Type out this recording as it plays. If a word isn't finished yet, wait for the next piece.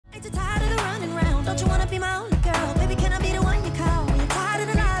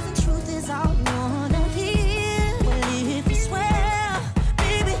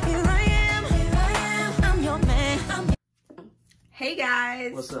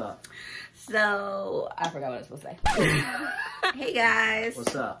guys. What's up? So, I forgot what I was supposed to say. Hey guys.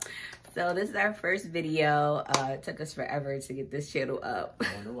 What's up? So, this is our first video. It took us forever to get this channel up.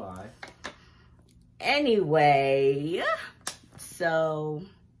 I wonder why. Anyway, so,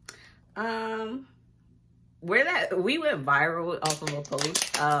 we went viral off of a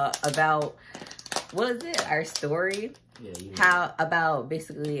post about, what was it? Our story. Yeah, about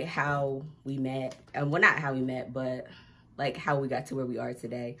basically how we met, and well, not how we met, but like how we got to where we are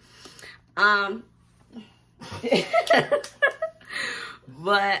today. So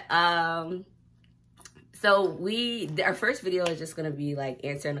our first video is just gonna be like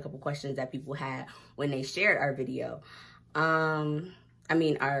answering a couple questions that people had when they shared our video. I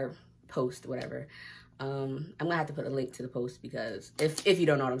mean our post, whatever. I'm gonna have to put a link to the post because if you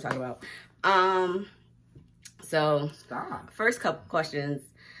don't know what I'm talking about. So first couple questions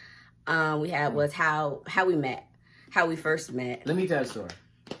we had was how we met, how we first met. Let me tell the story.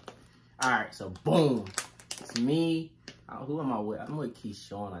 All right, so boom, it's me. Who am I with? I'm with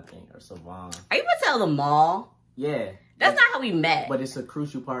Keyshawn, I think, or Savon. Are you gonna tell them all? Yeah. That's not how we met. But it's a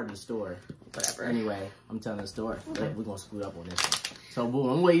crucial part of the story. Whatever. Anyway, I'm telling the story. Okay. We're gonna screw up on this one. So boom,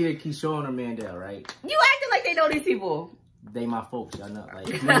 I'm with either Keyshawn or Mandel, right? You acting like they know these people. They my folks, y'all know. Like,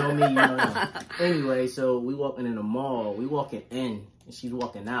 you know me, you know them. Anyway, so we walking in the mall. We walking in, and she's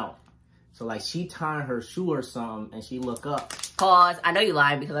walking out. So, like, she tying her shoe or something, and she look up. Pause. I know you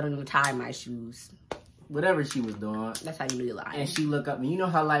lying because I don't even tie my shoes. Whatever she was doing. That's how you know you lying. And she look up. And you know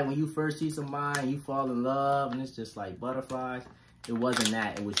how, like, when you first see somebody, and you fall in love, and it's just, like, butterflies? It wasn't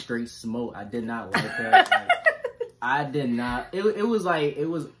that. It was straight smoke. I did not like her. Like, I did not. It was, like, it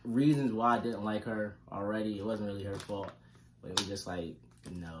was reasons why I didn't like her already. It wasn't really her fault. But it was just like,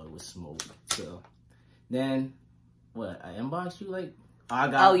 no, it was smoke. So then, what? I inboxed you like,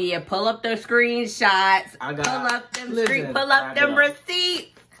 oh yeah, pull up the screenshots. Pull up them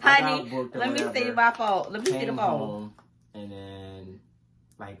receipts, honey. Let me see my phone. Let me see the phone. And then,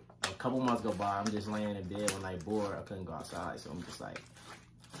 like a couple months go by, I'm just laying in bed when I bored. I couldn't go outside, so I'm just like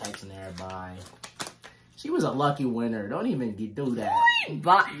texting everybody. She was a lucky winner. Don't even do that. He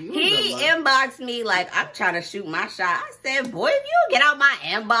inboxed me like, I'm trying to shoot my shot. I said, boy, if you get out my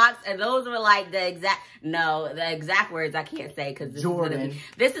inbox. And those were like the exact words I can't say because this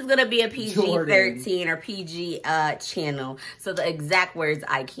is going to be a PG-13 or PG channel. So the exact words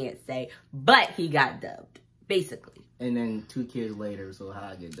I can't say. But he got dubbed, basically. And then 2 kids later, so how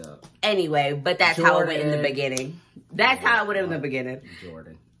I get dubbed. Anyway, but that's how it went in the beginning. That's how it went in the beginning.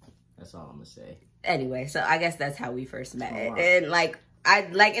 Jordan. That's all I'm going to say. Anyway, so I guess that's how we first met. Oh, wow. And like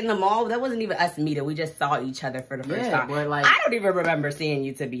in the mall, that wasn't even us meeting. We just saw each other for the first time. But like, I don't even remember seeing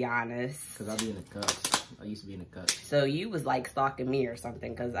you, to be honest. Cause I be in the cuts. I used to be in the cuts. So you was like stalking me or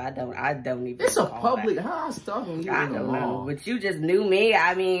something? Cause I don't even. It's a public. How I stalking you? I don't know, but you just knew me.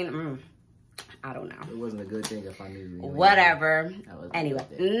 I mean, I don't know. It wasn't a good thing if I knew you. Whatever. Anyway,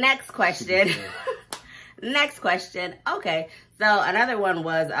 next question. Next question. Okay, so another one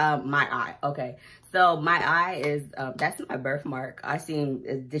was my eye. Okay, so my eye is that's my birthmark. I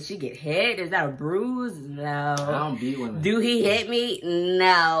seen. Did she get hit? Is that a bruise? No. I don't beat women. Do he hit me?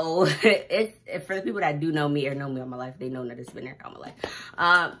 No. It's for the people that do know me or know me all my life. They know that it's been there all my life.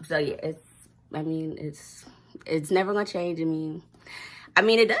 So yeah, it's never gonna change. I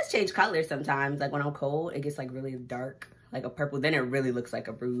mean, it does change color sometimes. Like when I'm cold, it gets like really dark. Like a purple, then it really looks like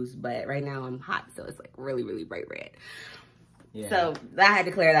a bruise. But right now I'm hot, so it's like really, really bright red. Yeah. So I had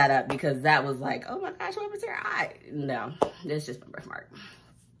to clear that up because that was like, oh my gosh, what happened to your eye? No, it's just my birthmark.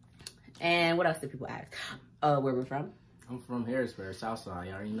 And what else did people ask? Where we're from? I'm from Harrisburg, Southside.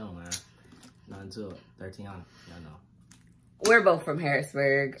 You already know, man. Nothing to it. 13 on. Y'all know. We're both from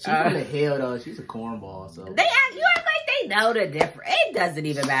Harrisburg. She's from the hill though. She's a cornball, so. You act like they know the difference. It doesn't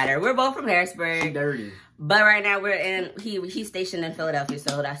even matter. We're both from Harrisburg. She dirty. But right now we're in, he's stationed in Philadelphia,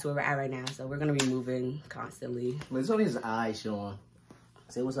 so that's where we're at right now. So we're going to be moving constantly. But it's only his eyes showing.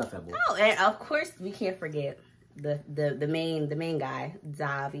 Say what's up, fat boy. Oh, and of course we can't forget the main guy,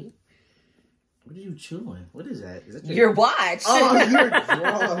 Zavi. What are you chewing? What is that? Is that your watch? Oh, you're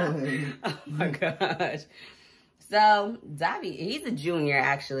drawing. Oh my gosh. So Zavi, he's a junior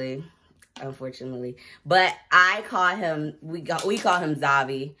actually, unfortunately. But I call him, we call him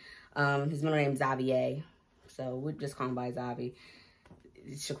Zavi. His middle name is Xavier. So we just call him by Zavi.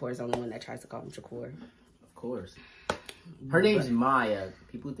 Shakur's the only one that tries to call him Shakur. Of course. Her name's Maya.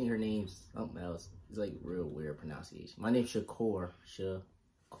 People think her name's something else. It's like real weird pronunciation. My name's Shakur.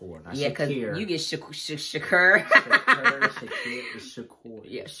 Shakur. Not yeah, because you get Shakur. Shakur.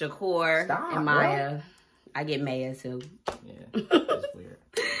 Yeah, Shakur. Stop, and Maya. Bro. I get Maya too. Yeah, that's weird.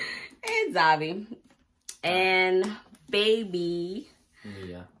 And Zavi. And baby.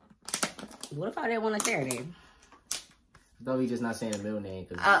 Yeah. What if I didn't want to say her name? Though we just not saying the middle name.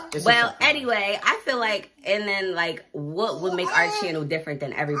 Well, anyway, I feel like, and then like, what would make our channel different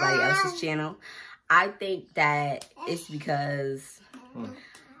than everybody else's channel? I think that it's because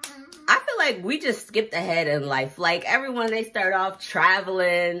I feel like we just skipped ahead in life. Like everyone, they start off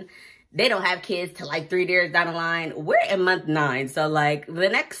traveling. They don't have kids till like 3 years down the line. We're in month 9. So like the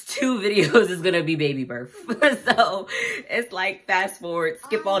next 2 videos is going to be baby birth. So it's like fast forward,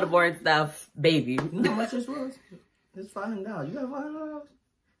 skip all the boring stuff, baby. You know how much this was? It's $500. You got $500?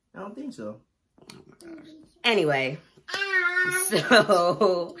 I don't think so. Oh my gosh. Anyway,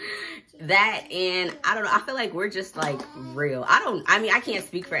 so that, and I don't know, I feel like we're just like real. I mean, I can't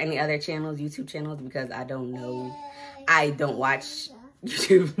speak for any other channels, YouTube channels, because I don't know. I don't watch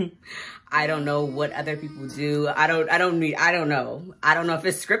YouTube. I don't know what other people do. I don't know. I don't know if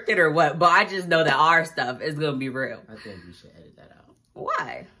it's scripted or what, but I just know that our stuff is going to be real. I think you should edit that out.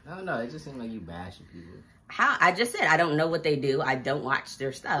 Why? I don't know. It just seems like you bashing people. How? I just said I don't know what they do. I don't watch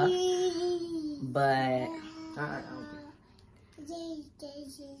their stuff. But I don't think.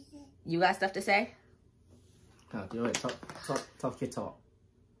 You got stuff to say? Go ahead. Talk your talk.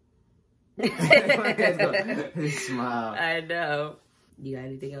 Smile. I know. You got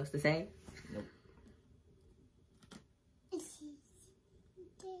anything else to say? Nope.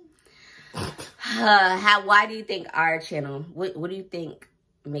 Why do you think our channel, what do you think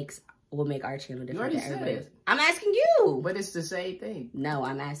will make our channel different than everybody? I'm asking you. But it's the same thing. No,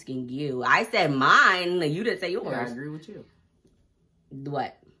 I'm asking you. I said mine. You didn't say yours. Yeah, I agree with you.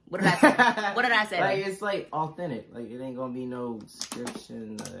 What? What did I say? What did I say? Like, it's like authentic. Like, it ain't gonna be no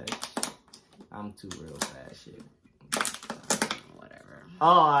description. I'm too real for that shit. Whatever. Oh,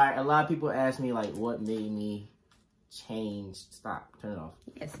 all right. A lot of people ask me, like, what made me change. Stop. Turn it off.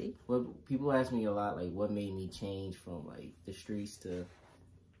 Yeah, see? What people ask me a lot, like, what made me change from, like, the streets to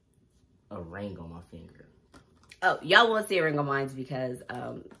a ring on my finger. Oh, y'all won't see a ring on mine because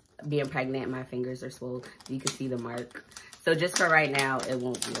being pregnant, my fingers are swollen. You can see the mark. So just for right now, it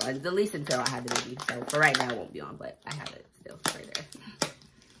won't be on. At least until I have the baby. So for right now, it won't be on, but I have it still right there.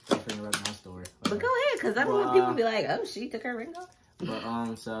 Don't interrupt my story. But go ahead, because I don't want people to be like, oh, she took her ring off.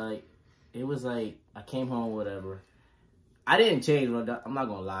 But, so, like, it was like, I came home, whatever. I didn't change. I'm not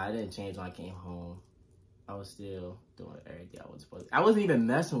going to lie. I didn't change when I came home. I was still doing everything I was supposed to. I wasn't even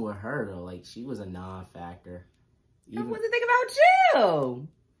messing with her, though. Like, she was a non-factor. I wasn't thinking about you.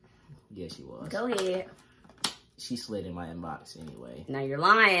 Yeah, she was. Go ahead. She slid in my inbox anyway. Now you're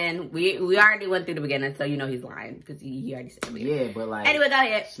lying. We already went through the beginning, so you know he's lying because he already said it. Yeah, but like. Anyway, go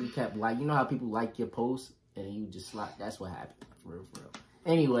ahead. She kept like, you know how people like your posts and you just like, that's what happened. For real.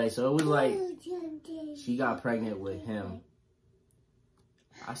 Anyway, so it was like, she got pregnant with him.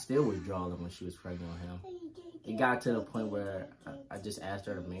 I still was drawing when she was pregnant with him. It got to the point where I just asked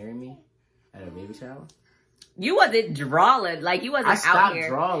her to marry me at a baby shower. You wasn't drawing, like you wasn't out here. I stopped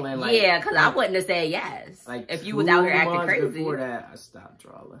drawing, like, yeah, because I wouldn't have said yes. Like if you was out here acting crazy. Before that, I stopped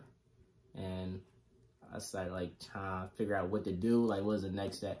drawing, and I started like trying to figure out what to do. Like, what's the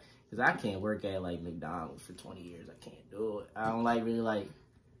next step? Because I can't work at like McDonald's for 20 years. I can't do it. I don't like really like.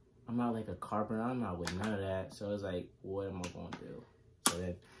 I'm not like a carpenter. I'm not with none of that. So it's like, what am I going to do? So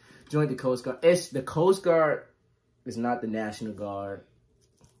then, joined the Coast Guard. It's the Coast Guard. It's not the National Guard.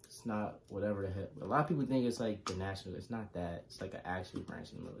 It's not whatever the hell. A lot of people think it's like the National. It's not that. It's like an actual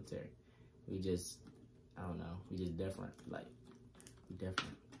branch in the military. We just, I don't know. We just different. Like, we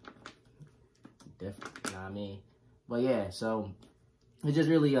different. Different. You know what I mean? But yeah, so it's just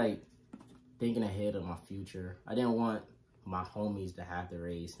really like thinking ahead of my future. I didn't want my homies to have to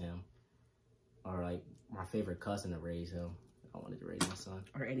raise him, or like my favorite cousin to raise him. I wanted to raise my son.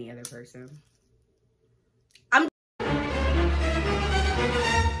 Or any other person.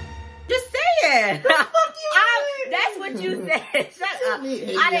 That's what you said. Shut up.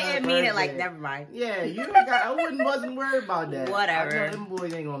 I didn't mean it like, never mind. Yeah, wasn't worried about that. Whatever. I know them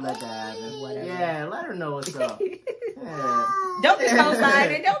boys ain't gonna let that happen. Whatever. Yeah, let her know what's up. Yeah. Don't be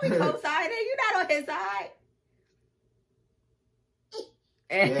co-signing. Don't be co-signing. You're not on his side.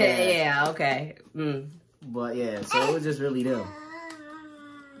 Yeah, okay. But yeah, so it was just really them.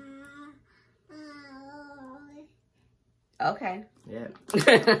 Okay. Yeah.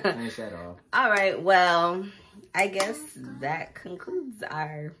 Finish that off. All right. Well, I guess that concludes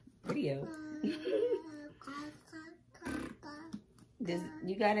our video. You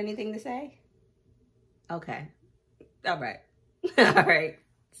got anything to say? Okay. All right. All right.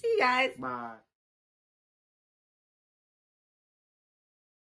 See you guys. Bye.